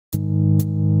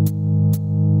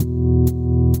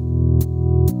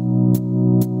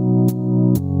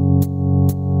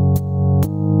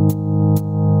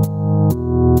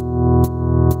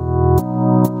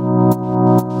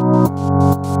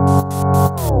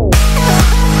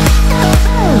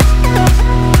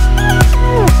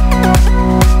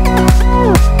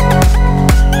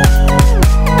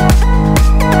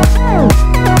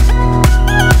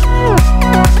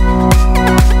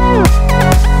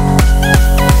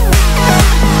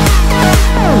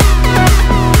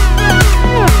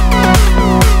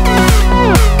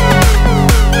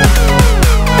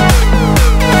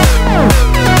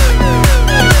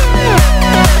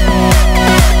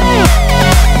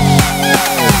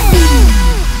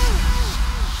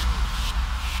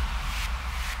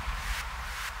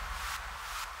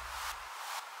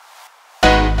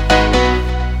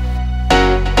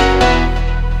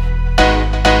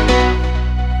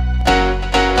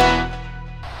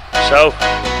So,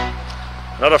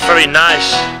 another very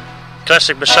nice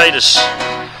classic Mercedes.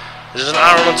 This is an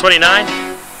R129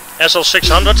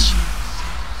 SL600.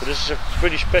 So this is a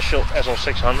pretty special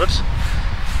SL600.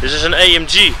 This is an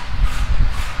AMG.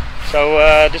 So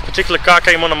this particular car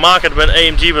came on the market when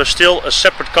AMG was still a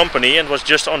separate company and was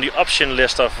just on the option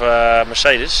list of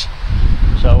Mercedes.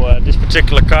 So this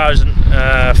particular car is an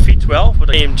V12 with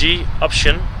an AMG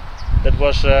option that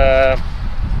was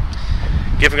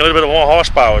giving a little bit more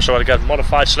horsepower. So I got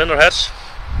modified cylinder heads.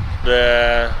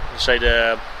 The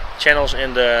channels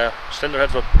in the cylinder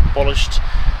head were polished,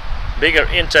 bigger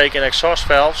intake and exhaust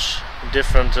valves,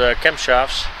 different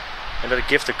camshafts, and that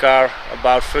gives the car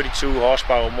about 32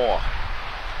 horsepower more.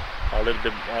 A little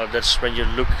bit. That's when you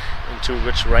look into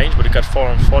which range, but it got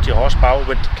 440 horsepower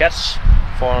with cats,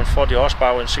 440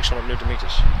 horsepower and 600 Newton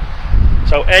meters.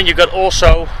 So, and you got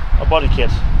also a body kit.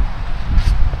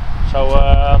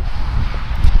 So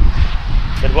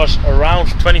it was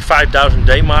around 25,000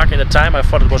 day mark in the time. I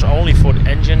thought it was only for the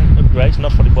engine upgrades,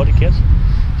 not for the body kit.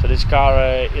 So this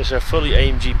car is a fully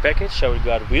AMG package. So we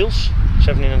got wheels,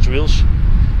 17-inch wheels,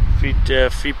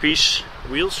 three-piece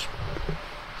wheels.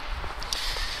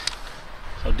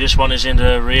 So this one is in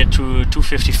the rear to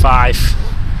 255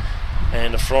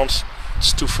 and the front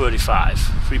is 235,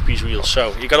 three-piece wheels.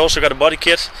 So you also got a body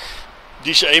kit.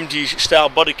 These AMG style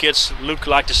body kits look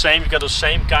like the same. You got the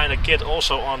same kind of kit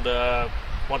also on the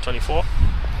 124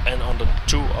 and on the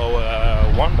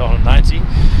 201, the 190.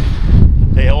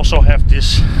 They also have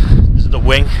this is the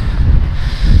wing.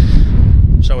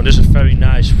 So this is a very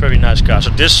nice car. So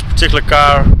this particular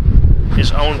car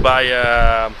is owned by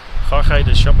Jorge,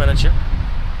 the shop manager.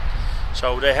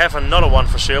 So they have another one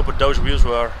for sale, but those wheels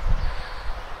are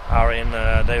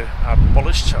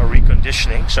polished or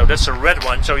reconditioning. So that's a red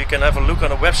one. So you can have a look on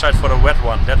the website for the red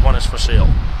one. That one is for sale.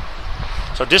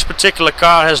 So this particular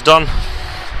car has done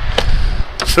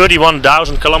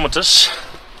 31,000 kilometers.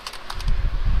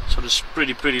 So this is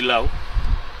pretty low.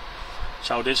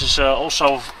 So this is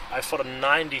also, I thought, a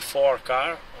 94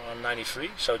 car or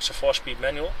 93. So it's a 4-speed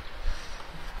manual.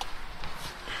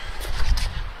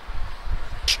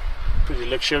 Pretty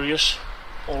luxurious.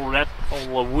 All red,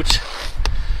 all wood.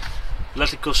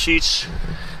 Electrical seats,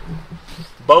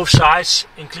 both sides,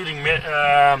 including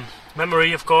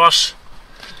memory, of course.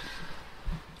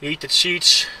 Heated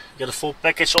seats. You get a full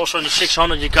package. Also in the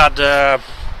 600 you got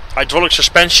hydraulic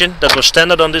suspension that was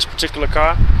standard on this particular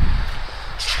car.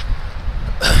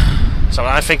 So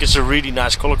I think it's a really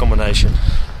nice color combination.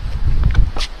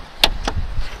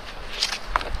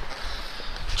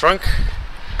 Trunk,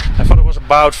 I thought it was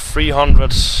about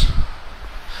 300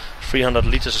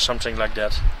 liters or something like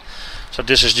that. So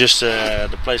this is just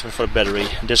the placement for the battery.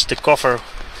 This is the cover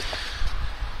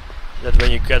that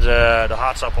when you get the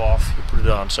hard top off, you put it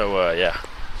on. So yeah,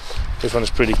 this one is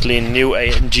pretty clean. New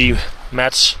AMG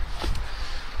mats.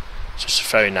 It's just a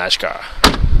very nice car.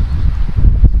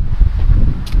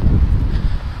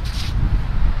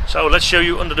 So let's show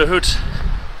you under the hood.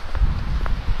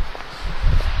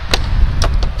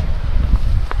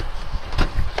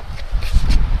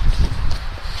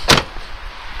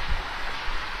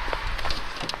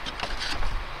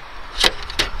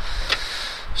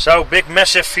 So big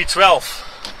massive V12.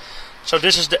 So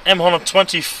this is the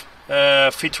M120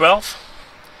 V12.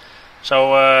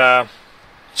 So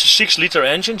it's a 6-liter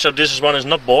engine. So this one is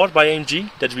not bought by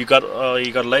AMG. That we got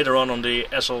you got later on the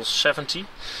SL600.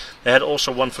 They had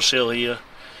also one for sale here.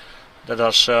 That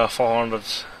has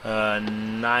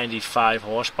 495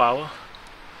 horsepower.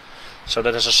 So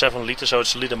that is a 7-liter. So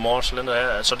it's a liter more cylinder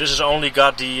head. So this has only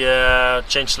got the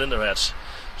changed cylinder heads.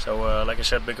 So like I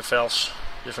said, bigger valves.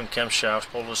 Different camshafts,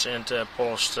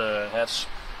 polished heads.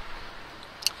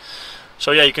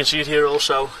 So yeah, you can see it here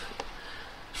also.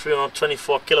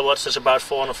 324 kilowatts, that's about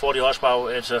 440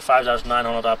 horsepower. It's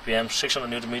 5,900 RPM, 600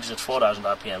 Newton meters at 4,000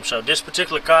 RPM. So this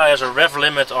particular car has a rev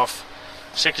limit of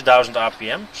 6,000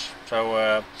 RPM. So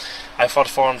I thought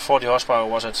 440 horsepower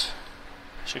was at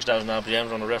 6,000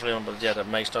 RPM on the rev limit, but yeah, that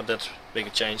makes not that big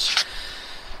a change.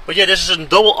 But yeah, this is a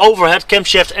double overhead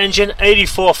camshaft engine,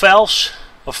 84 valves.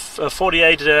 Of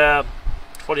 48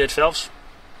 valves.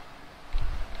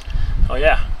 Oh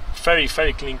yeah, very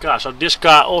clean car. So this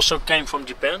car also came from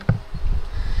Japan.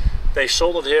 They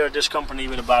sold it here at this company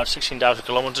with about 16,000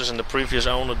 kilometers, and the previous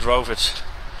owner drove it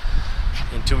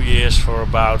in 2 years for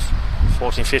about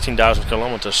 14,000-15,000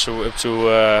 kilometers, so up to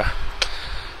the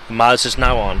miles it's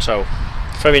now on. So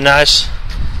very nice.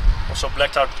 Also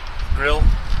blacked out grille.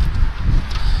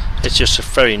 It's just a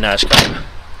very nice car.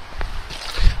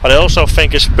 But I also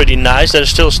think it's pretty nice. There's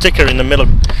still a sticker in the mid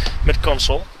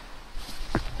console.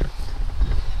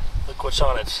 Look what's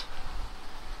on it.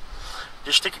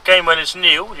 This sticker came when it's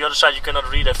new. The other side you cannot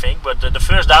read, I think, but the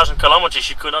first 1,000 kilometers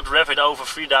you could not rev it over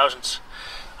 3,000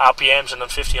 RPMs, and then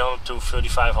 1,500 to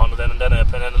 3,500, and then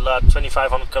up, and then the last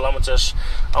 2,500 kilometers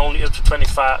only up to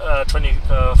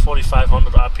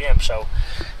 4,500 RPM. So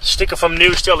the sticker from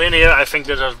new still in here. I think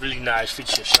that are really nice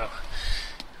features. So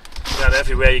you got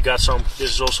everywhere. You got some.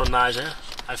 This is also nice.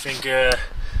 I think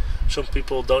some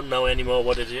people don't know anymore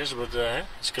what it is, but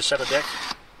it's a cassette deck.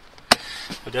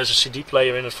 But there's a CD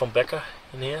player in it from Becker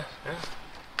in here.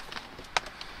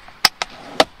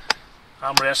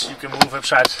 Armrest you can move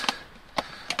upside.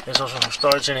 There's also some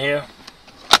storage in here.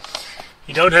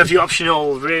 You don't have the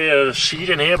optional rear seat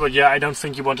in here, but yeah, I don't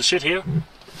think you want to sit here.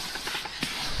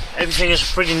 Everything is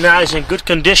pretty nice and good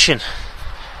condition.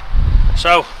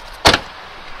 So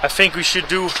I think we should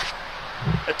do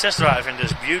a test drive in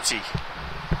this beauty.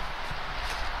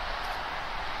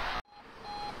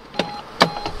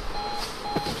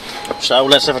 So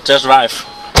let's have a test drive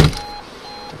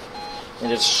in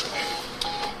this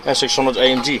S600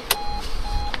 AMG.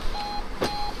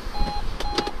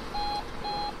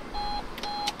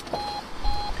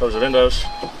 Close the windows.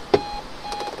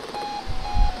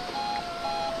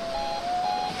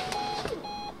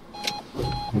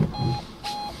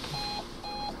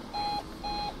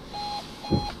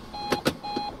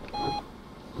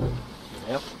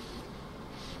 Yep.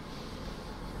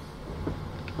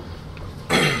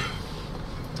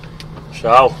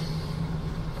 So,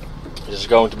 this is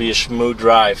going to be a smooth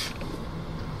drive.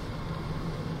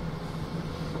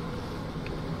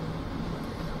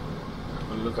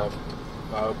 Look,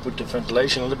 I'll put the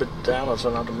ventilation a little bit down. It's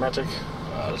an automatic.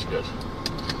 That's good.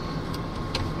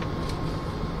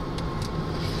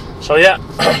 So yeah,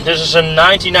 this is a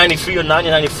 1993 or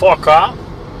 1994 car.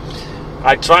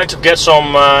 I tried to get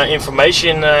some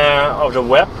information of the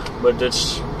web, but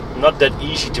it's not that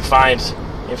easy to find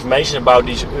information about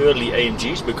these early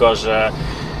AMGs, because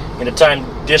in the time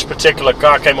this particular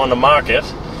car came on the market,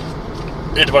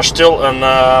 it was still an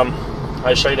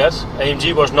I say that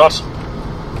AMG was not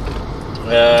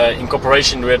in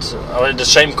cooperation with the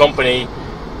same company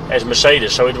as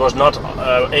Mercedes, so it was not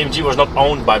AMG was not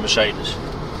owned by Mercedes.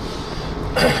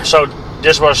 So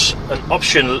this was an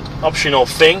optional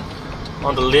thing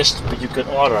on the list, but you can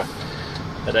order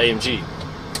at AMG.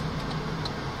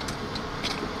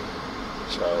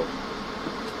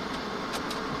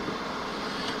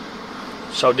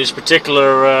 So this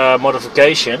particular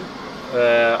modification,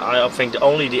 I think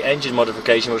only the engine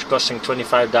modification was costing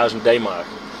 25,000 D-mark.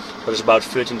 So it's about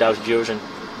 13,000 euros in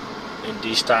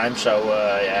these times. So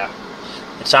yeah,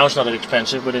 it sounds not that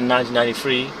expensive, but in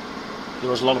 1993 it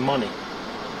was a lot of money.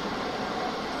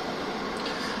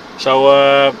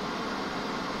 So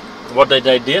what they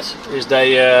did is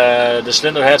the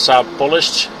cylinder heads are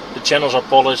polished, the channels are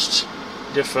polished,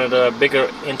 different bigger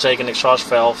intake and exhaust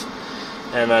valve,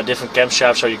 and different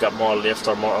camshaft, so you got more lift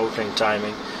or more opening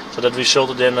timing. So that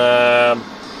resulted in,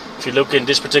 if you look in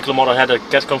this particular model, had a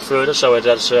cat converter, so it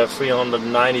has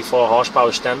 394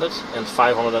 horsepower standard and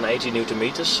 580 Newton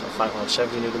meters, or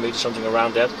 570 Newton meters, something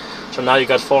around that. So now you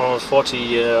got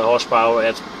 440 horsepower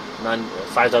at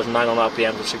 5,900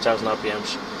 RPMs or 6,000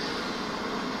 RPMs,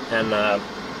 and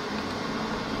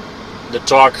the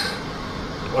torque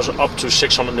was up to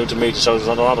 600 Newton meters, so it's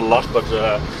not a lot, but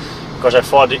because I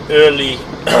thought the early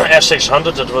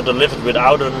S600 that were delivered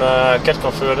without a cat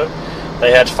converter,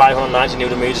 they had 590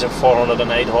 Newton meters and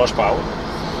 408 horsepower.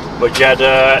 But yeah,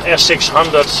 the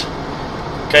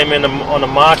S600 came in on the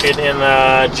market in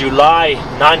July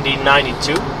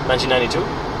 1992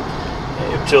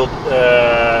 until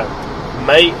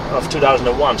May of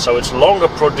 2001. So it's longer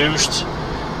produced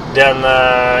than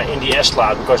in the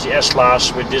S-Class, because the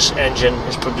S-Class with this engine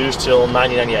is produced till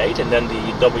 1998, and then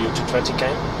the W220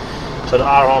 came. So the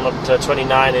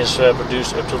R129 is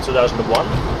produced up till 2001.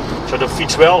 So the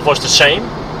V12 was the same,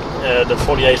 the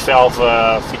 48 valve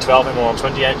V12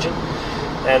 M120 engine.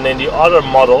 And in the other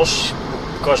models,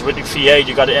 because with the V8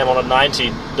 you got the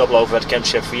M190 double overhead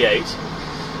camshaft V8,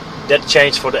 that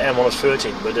changed for the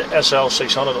M113. But the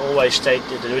SL600 always stayed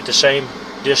with the same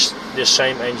this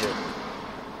same engine.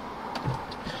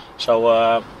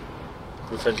 So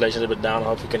the ventilation a little bit down. I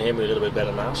hope you can hear me a little bit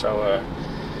better now. So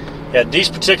yeah, these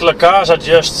particular cars are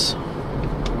just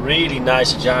really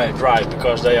nice to drive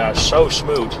because they are so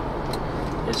smooth.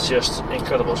 It's just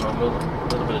incredible. So a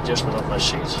little bit adjustment of my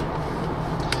seats,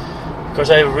 because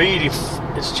they really,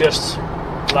 it's just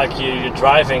like you're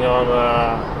driving on,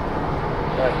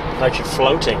 like you're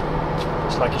floating.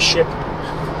 It's like a ship.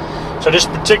 So this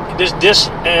with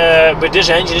this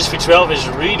engine, this V12 is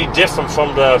really different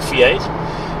from the V8.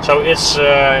 So it's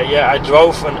yeah, I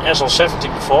drove an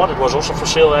SL600 before. That was also for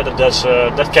sale.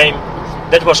 That came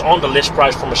that was on the list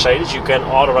price for Mercedes. You can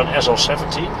order an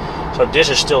SL70. So this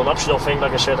is still an optional thing,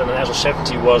 like I said, and an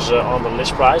SL70 was on the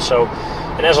list price. So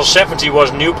an SL70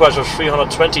 was new price of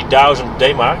 320,000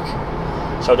 D-mark.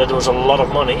 So that was a lot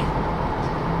of money.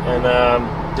 And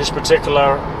this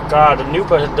particular car, the new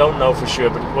price I don't know for sure,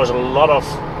 but it was a lot of,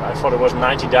 I thought it was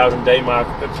 90,000 D-mark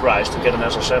up price to get an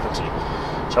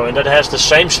SL70. So and that has the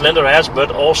same cylinder heads,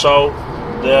 but also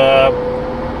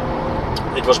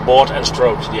it was bought and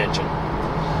stroked, the engine.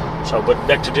 So, but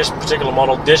back to this particular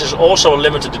model, this is also a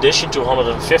limited edition to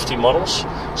 150 models.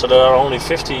 So there are only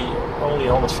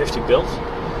 150 built.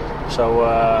 So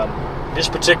this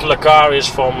particular car is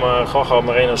from Jorge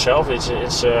Moreno himself. It's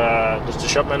the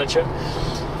shop manager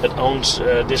that owns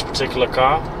this particular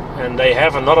car, and they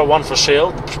have another one for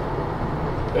sale.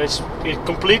 It's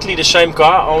completely the same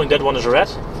car, only that one is red,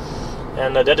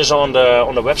 and that is on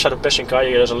the website of Passion Car.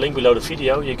 There's a link below the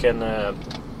video. You can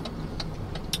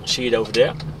see it over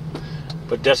there.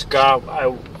 But that car I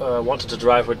wanted to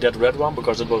drive with that red one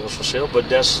because it was for sale. But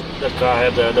that car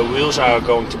had the wheels are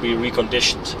going to be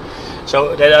reconditioned.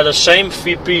 So they are the same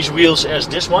 3-piece wheels as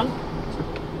this one,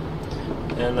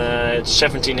 and it's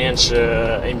 17-inch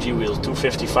AMG wheels,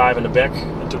 255 in the back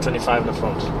and 225 in the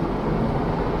front.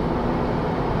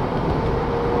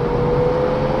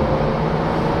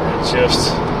 It's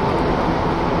just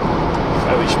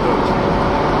very smooth.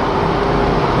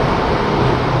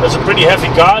 It's a pretty heavy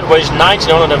car. It weighs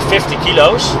 1950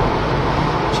 kilos.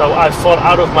 So I thought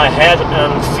out of my head,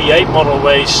 and V8 model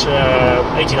weighs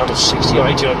 1860 or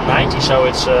 1890. So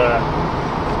it's a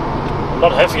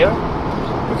lot heavier.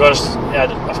 Because, yeah,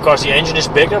 of course, the engine is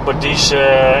bigger. But these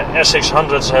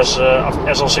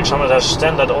SL600 has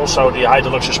standard also the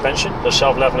hydraulic suspension, the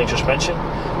self-leveling suspension.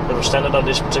 That was standard on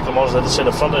this particular model. That is in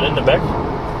the front and in the back.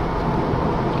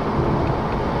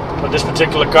 But this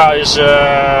particular car is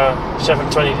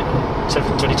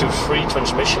 722 free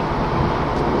transmission,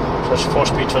 so it's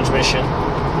 4-speed transmission.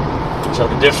 So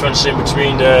the difference in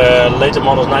between the later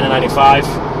models 1995,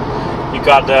 you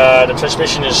got the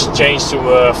transmission is changed to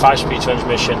a 5-speed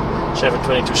transmission,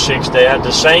 722.6. They had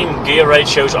the same gear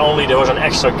ratios, only there was an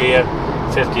extra gear,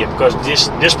 5th gear, because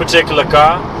this particular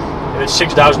car with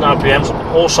 6,000 RPMs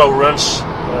also runs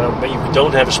when you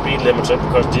don't have a speed limiter,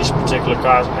 because this particular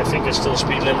car, I think it's still a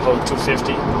speed limit on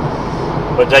 250,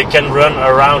 but they can run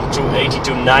around 280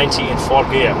 to 90 in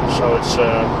 4th gear, so it's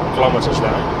kilometers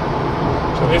now.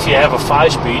 So if you have a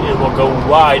 5-speed, it will go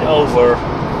wide over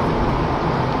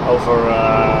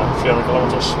 300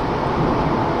 kilometers.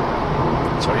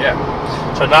 So yeah.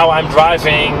 So now I'm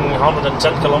driving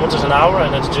 110 kilometers an hour,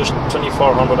 and it's just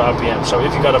 2400 RPM. So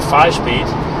if you got a 5-speed,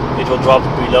 it will drop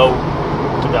below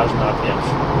 2000 RPMs.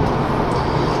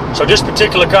 So this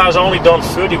particular car has only done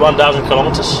 31,000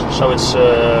 kilometers, so it's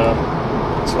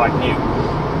like new.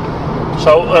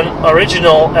 So an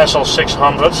original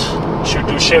SL600 should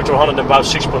do 0 to 100 in about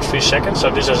 6.3 seconds. So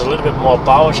this has a little bit more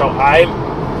power. So I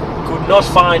could not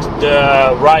find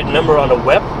the right number on the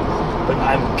web, but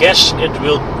I guess it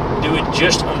will do it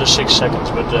just under 6 seconds.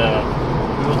 But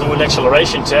we will do an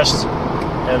acceleration test,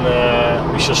 and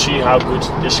we shall see how good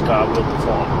this car will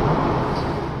perform.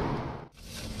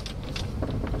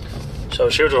 So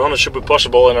 0 to 100 should be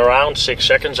possible in around 6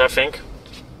 seconds, I think.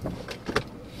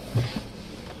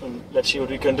 And let's see what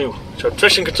we can do. So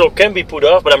traction control can be put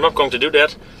off, but I'm not going to do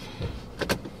that.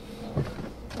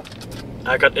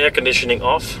 I got air conditioning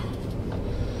off.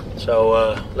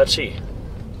 So let's see.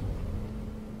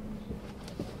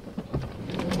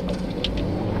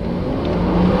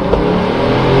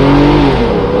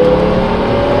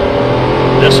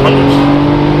 That's 100.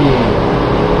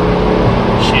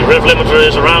 See, rev limiter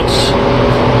is around,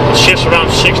 it shifts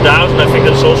around 6,000. I think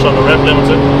that's also the rev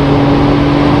limiter.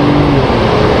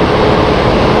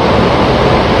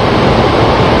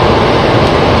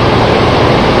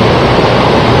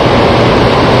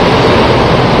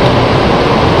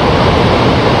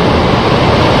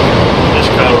 This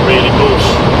car really moves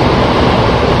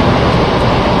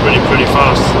pretty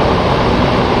fast.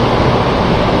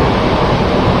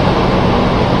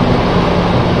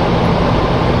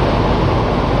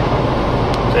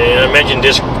 Imagine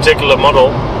this particular model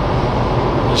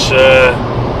is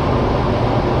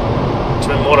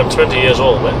more than 20 years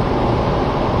old,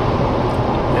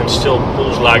 and still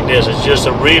pulls like this. It's just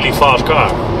a really fast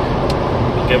car.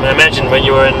 You can imagine when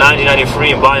you were in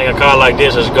 1993 and buying a car like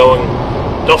this, is going,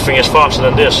 nothing is faster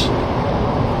than this.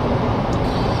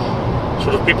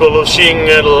 So the people who are seeing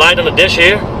the light on the dash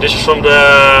here, this is from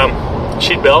the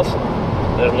seat belt.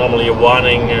 There's normally a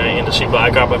warning in the seatbelt. I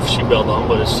can't have a seatbelt on,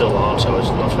 but it's still on, so it's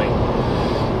nothing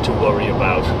to worry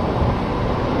about.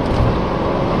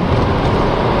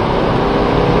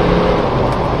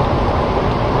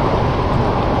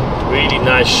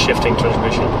 nice shifting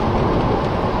transmission.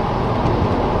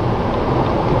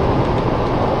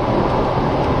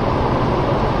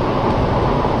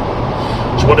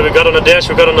 So what do we got on the dash?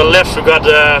 We got on the left, we got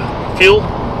fuel.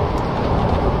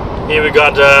 Here we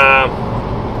got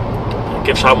it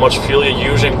gives how much fuel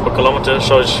you're using per kilometer.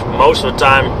 So it's most of the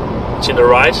time it's in the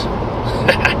right.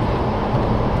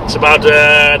 It's about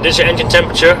this is engine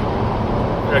temperature,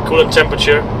 coolant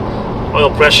temperature,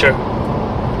 oil pressure,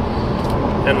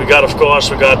 and we got, of course,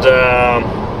 we got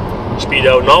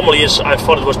speedo. Normally I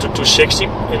thought it was to 260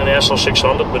 in an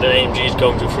SL600, but in AMG it's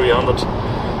going to 300.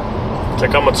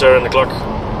 Tachometer and the clock.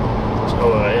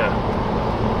 So yeah,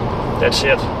 that's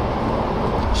it.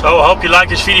 So I hope you like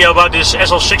this video about this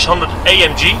SL600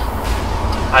 AMG.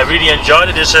 I really enjoyed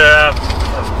it. It's a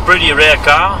pretty rare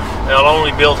car. I'll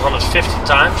only build 150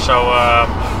 times. So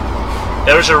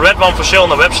there is a red one for sale on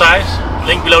the website.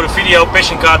 Link below the video,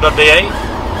 passioncar.be.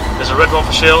 There's a red one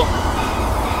for sale.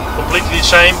 Completely the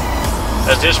same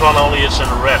as this one, only it's in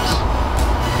red.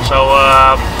 So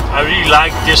I really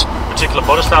like this particular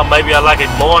body style. Maybe I like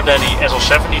it more than the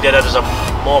SL70. That is a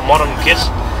more modern kit.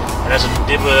 And has a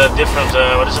different,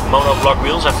 what is it, monoblock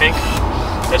wheels, I think.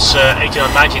 That's 18 or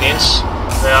 19 inch.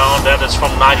 On that, it's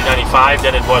from 1995.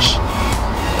 Then it was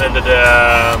under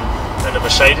the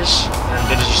Mercedes, and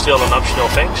this is still an optional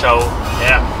thing. So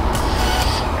yeah.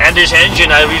 And this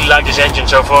engine, I really like this engine.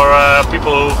 So for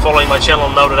people who following my channel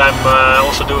know that I'm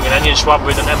also doing an engine swap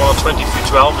with an M120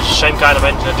 V12. It's the same kind of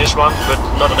engine as this one, but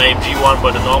not an AMG one,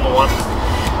 but a normal one.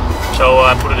 So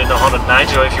I put it in the 109.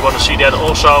 So if you want to see that,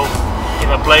 also in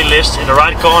my playlist in the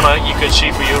right corner, you can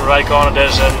see for you right corner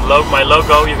there's my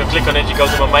logo. You can click on it, you go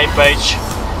to my main page,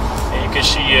 and you can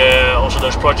see also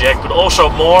those projects, but also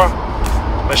more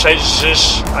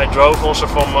Mercedes I drove also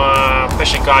from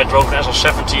passion car. I drove an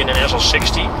SL70 and an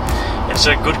SL60. It's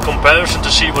a good comparison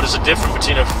to see what is the difference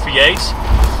between a V8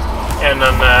 and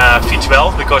a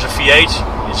V12, because a V8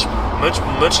 is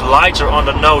much lighter on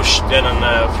the nose than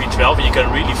a V12, and you can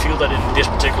really feel that in this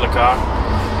particular car.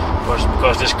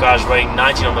 Because this car is weighing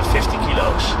 1950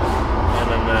 kilos, and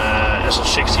an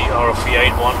SL60 or a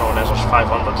V8 one or an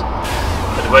SL500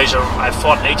 it weighs I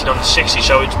thought 1860,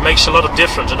 so it makes a lot of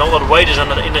difference, and all that weight is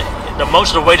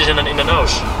most of the weight is in the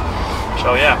nose.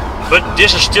 So yeah, but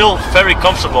this is still very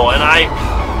comfortable, and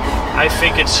I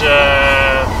think it's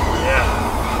yeah,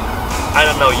 I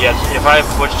don't know yet if I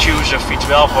would choose a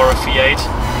V12 or a V8.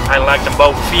 I like them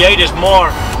both. V8 is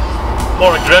more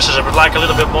aggressive, but like a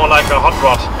little bit more like a hot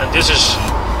rod, and this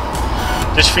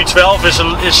V12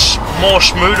 is more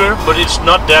smoother, but it's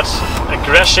not that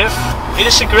aggressive. It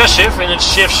is aggressive and it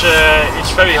shifts.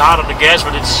 It's very hard on the gas,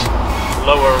 but it's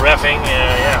lower revving.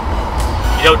 Yeah,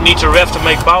 you don't need to rev to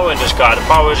make power in this car. The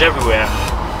power is everywhere.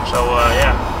 So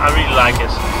yeah, I really like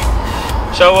it.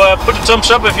 So put a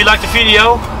thumbs up if you like the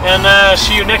video, and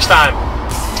see you next time.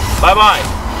 Bye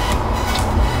bye.